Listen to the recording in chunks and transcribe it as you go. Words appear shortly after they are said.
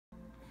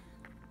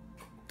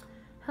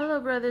Hello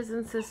brothers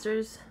and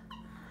sisters,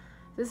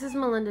 this is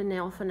Melinda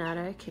Nail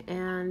Fanatic,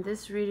 and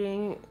this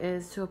reading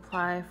is to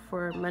apply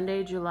for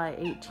Monday, July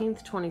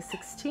 18th,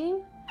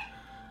 2016,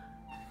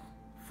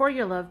 for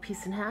your love,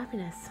 peace, and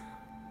happiness.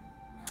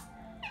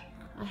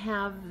 I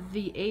have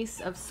the Ace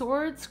of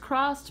Swords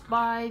crossed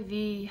by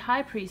the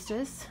High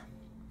Priestess,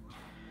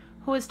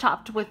 who is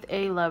topped with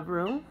a love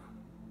rune.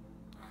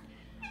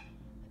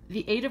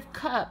 The Eight of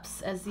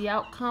Cups as the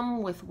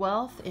outcome with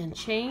wealth and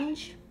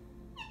change.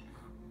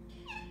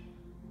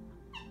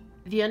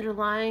 The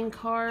underlying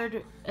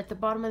card at the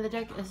bottom of the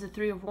deck is the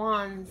Three of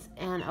Wands,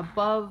 and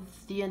above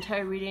the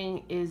entire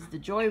reading is the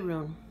Joy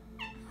rune.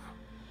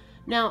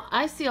 Now,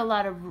 I see a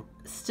lot of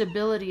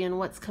stability in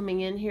what's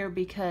coming in here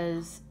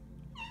because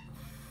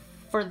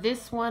for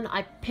this one,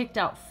 I picked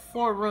out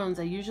 4 runes.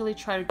 I usually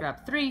try to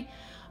grab 3,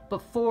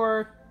 but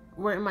 4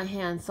 were in my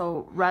hand,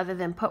 so rather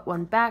than put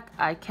one back,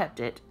 I kept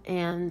it.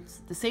 And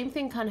the same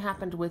thing kind of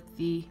happened with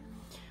the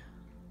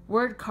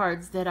word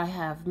cards that I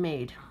have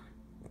made.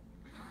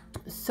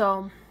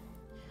 So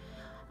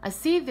I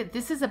see that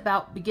this is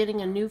about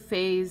beginning a new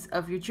phase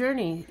of your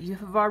journey. You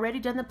have already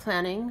done the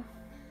planning,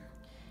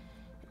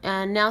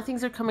 and now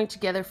things are coming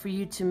together for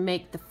you to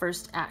make the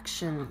first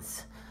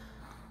actions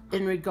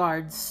in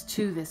regards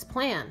to this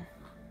plan.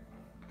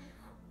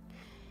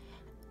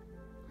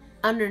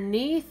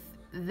 Underneath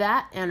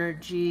that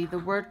energy, the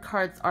word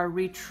cards are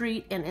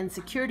retreat and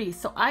insecurity.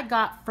 So I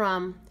got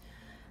from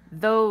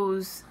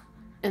those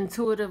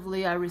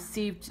intuitively, I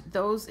received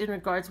those in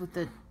regards with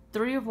the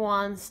Three of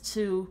Wands.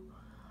 To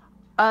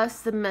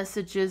us, the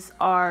messages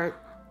are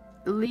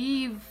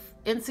leave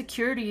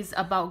insecurities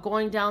about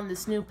going down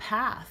this new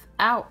path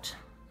out,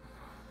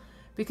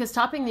 because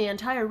topping the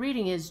entire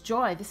reading is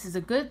joy. This is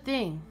a good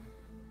thing.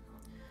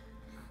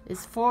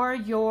 It's for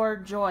your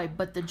joy,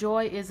 but the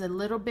joy is a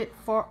little bit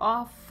far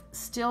off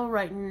still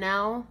right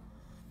now.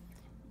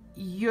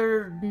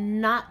 You're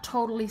not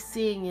totally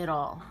seeing it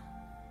all.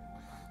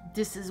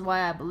 This is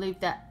why I believe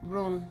that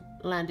rune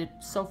landed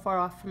so far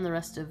off from the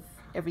rest of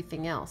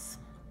everything else.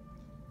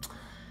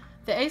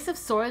 The Ace of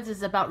Swords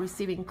is about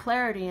receiving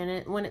clarity,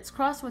 and when it's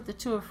crossed with the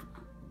Two of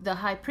the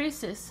High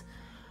Priestess,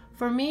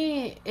 for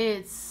me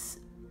it's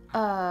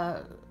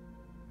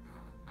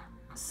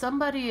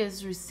somebody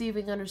is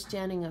receiving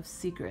understanding of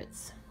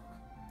secrets.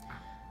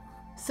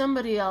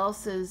 Somebody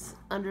else is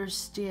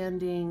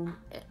understanding,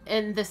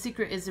 and the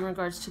secret is in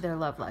regards to their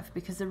love life,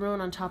 because the rune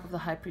on top of the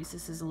High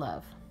Priestess is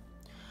love.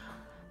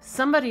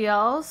 Somebody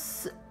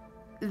else,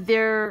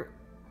 they're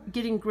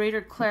getting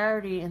greater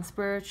clarity and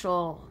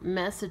spiritual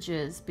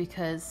messages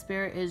because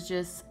spirit is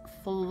just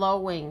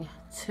flowing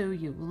to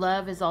you.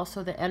 Love is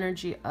also the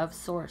energy of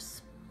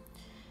source,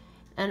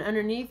 and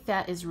underneath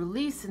that is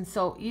release. And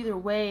so either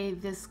way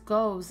this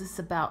goes, it's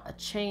about a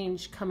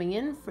change coming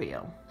in for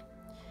you.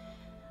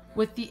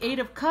 With the Eight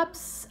of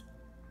Cups,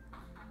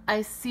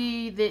 I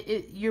see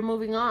that you're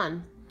moving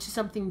on to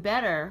something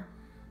better,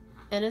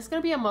 and it's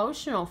going to be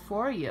emotional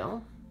for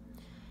you.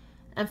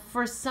 And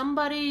for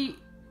somebody,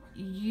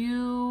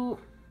 you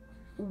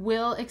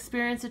will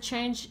experience a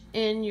change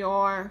in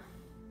your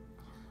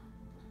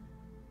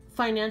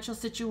financial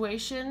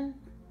situation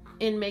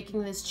in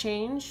making this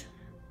change.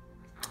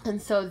 And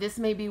so this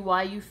may be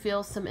why you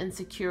feel some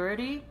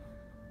insecurity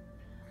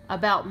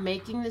about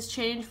making this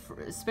change,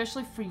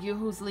 especially for you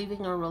who's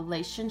leaving a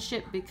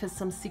relationship because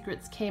some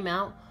secrets came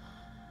out.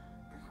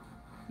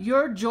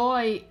 Your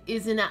joy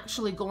isn't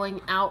actually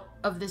going out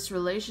of this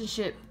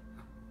relationship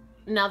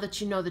now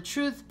that you know the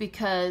truth,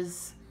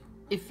 because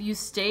if you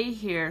stay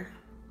here,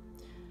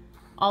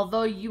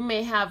 although you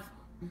may have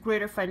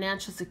greater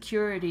financial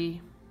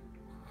security,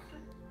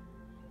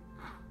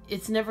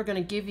 it's never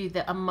going to give you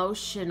the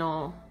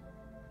emotional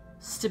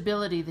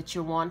stability that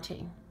you're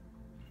wanting.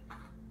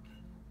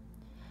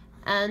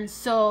 And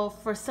so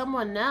for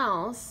someone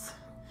else,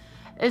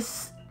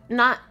 it's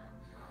not,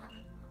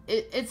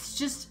 it's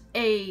just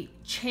a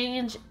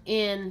change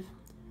in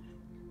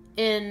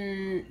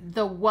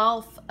the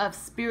wealth of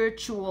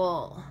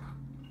spiritual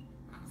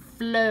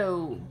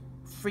flow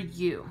for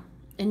you,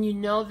 and you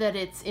know that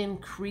it's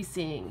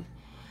increasing,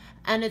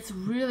 and it's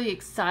really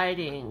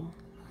exciting.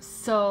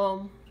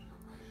 So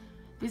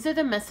these are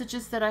the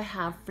messages that I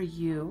have for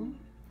you.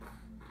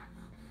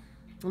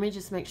 Let me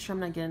just make sure I'm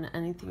not getting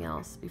anything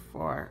else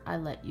before I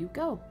let you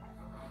go.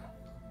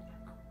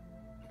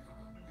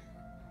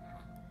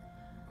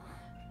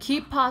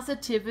 Keep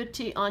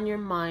positivity on your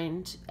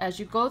mind as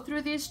you go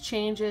through these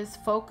changes.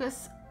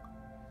 Focus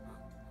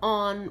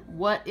on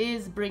what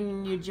is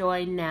bringing you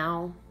joy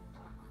now,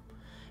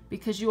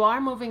 because you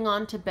are moving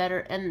on to better.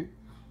 And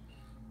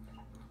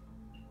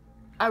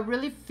I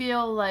really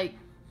feel like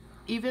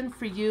even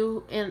for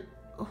you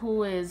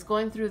who is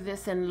going through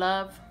this in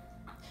love,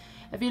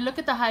 if you look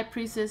at the High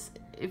Priestess,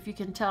 if you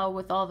can tell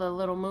with all the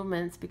little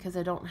movements, because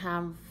I don't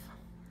have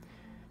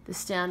the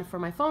stand for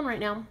my phone right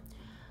now,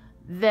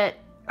 that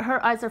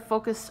her eyes are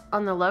focused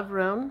on the love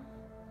rune.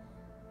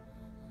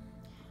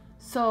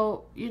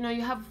 So, you know,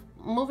 you have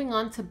moving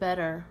on to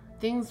better.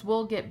 Things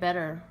will get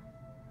better.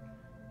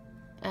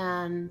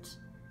 And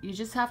You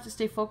just have to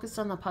stay focused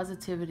on the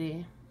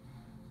positivity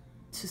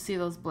to see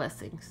those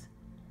blessings.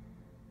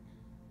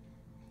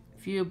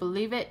 If you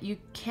believe it, you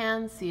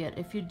can see it.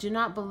 If you do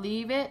not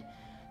believe it,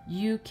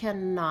 you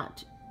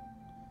cannot.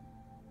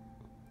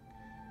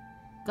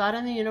 God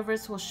and the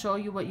universe will show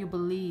you what you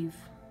believe.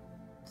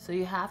 So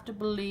you have to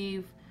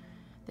believe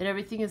that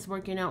everything is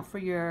working out for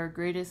your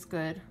greatest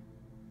good.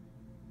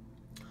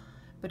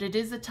 But it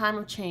is a time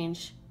of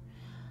change.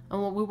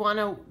 And what we want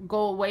to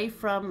go away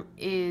from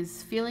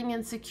is feeling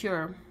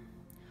insecure.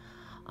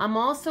 I'm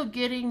also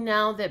getting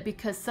now that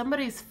because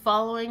somebody's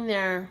following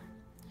their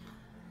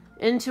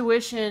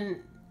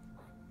intuition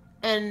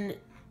and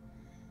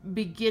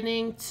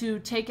beginning to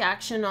take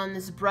action on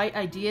this bright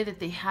idea that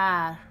they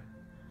had,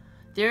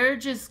 they're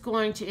just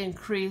going to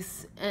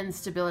increase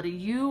instability.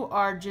 You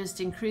are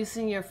just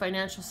increasing your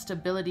financial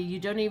stability. You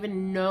don't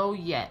even know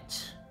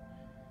yet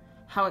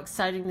how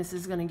exciting this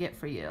is going to get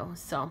for you.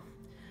 So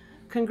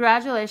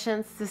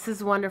congratulations. This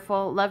is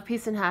wonderful. Love,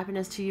 peace, and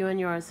happiness to you and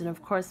yours, and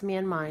of course me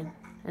and mine.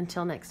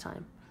 Until next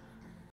time.